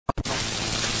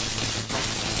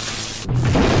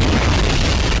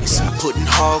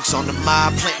hogs on the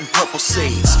mob planting purple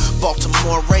seeds.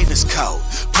 Baltimore Ravens code,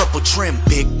 purple trim,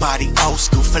 big body, old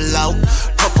school for low.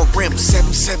 Purple rim,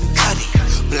 7-7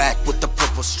 cutty, black with the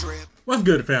purple strip. What's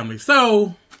good, family?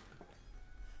 So,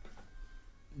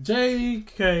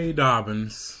 J.K.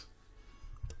 Dobbins.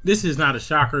 This is not a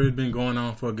shocker. It's been going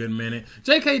on for a good minute.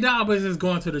 J.K. Dobbins is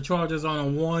going to the Chargers on a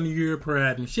 1 year per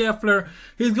Adam Scheffler.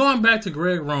 He's going back to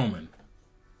Greg Roman.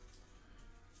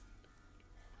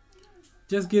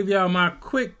 Just give y'all my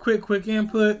quick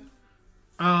input.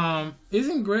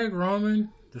 Isn't Greg Roman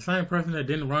the same person that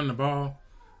didn't run the ball?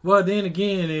 Well, then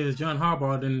again, is John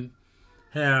Harbaugh didn't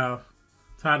have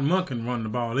Todd Monken run the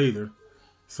ball either.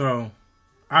 So,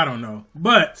 I don't know.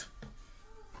 But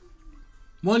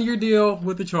 1 year deal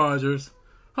with the Chargers.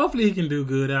 Hopefully he can do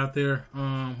good out there.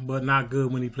 But not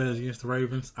good when he plays against the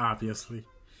Ravens, obviously.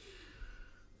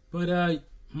 But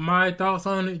my thoughts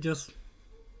on it, just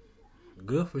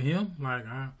good for him. Like,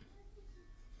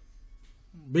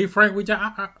 be frank with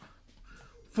y'all.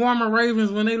 Former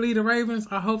Ravens, when they lead the Ravens,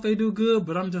 I hope they do good.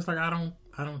 But I'm just like, I don't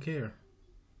care.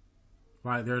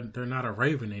 Like, they're not a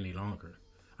Raven any longer.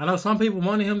 I know some people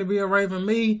wanted him to be a Raven.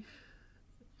 Me,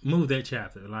 move that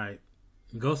chapter. Like,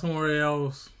 go somewhere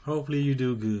else. Hopefully you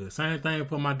do good. Same thing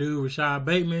for my dude, Rashad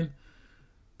Bateman.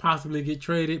 Possibly get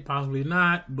traded, possibly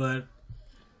not. But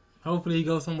hopefully he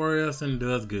goes somewhere else and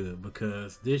does good.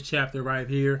 Because this chapter right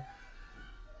here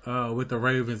with the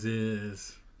Ravens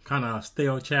is kind of a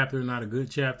stale chapter, not a good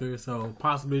chapter. So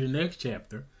possibly the next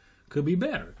chapter could be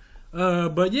better.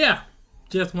 But yeah,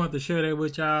 just wanted to share that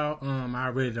with y'all. I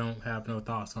really don't have no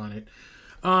thoughts on it.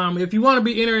 If you want to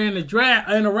be entering in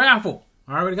the raffle,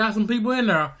 I already got some people in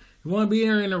there. You want to be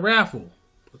entering the raffle,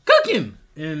 cooking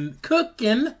in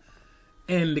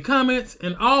the comments,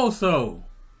 and also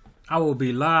I will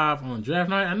be live on draft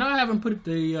night. I know I haven't put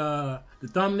the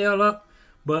thumbnail up,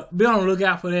 but be on the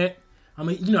lookout for that. I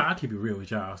mean, you know, I keep it real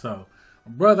with y'all. So,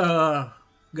 brother,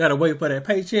 gotta wait for that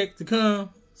paycheck to come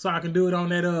so I can do it on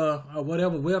that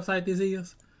whatever website this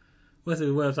is. What's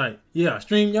his website? Yeah,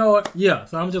 StreamYard. Yeah,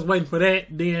 so I'm just waiting for that.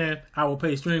 Then I will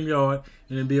pay StreamYard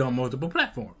and it'll be on multiple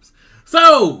platforms.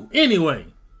 So, anyway.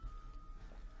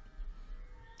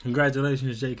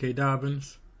 Congratulations, J.K.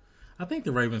 Dobbins. I think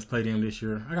the Ravens played him this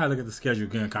year. I gotta look at the schedule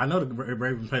again, because I know the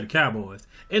Ravens play the Cowboys.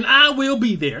 And I will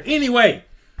be there. Anyway,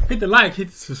 hit the like, hit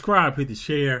the subscribe, hit the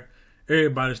share.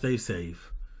 Everybody stay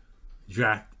safe.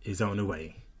 Draft is on the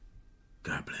way.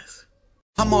 God bless.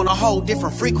 I'm on a whole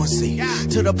different frequency.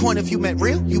 To the point if you met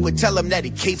real, you would tell him that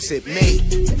he keeps it me.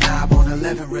 The knob on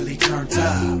 11 really turned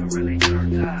up.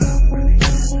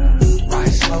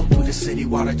 Ride slow through the city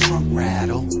while the trunk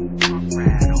rattle.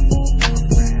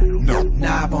 No.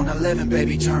 Knob on 11,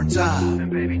 baby, turned up.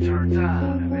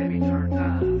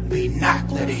 Be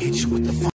knocked, let it hit you with the phone.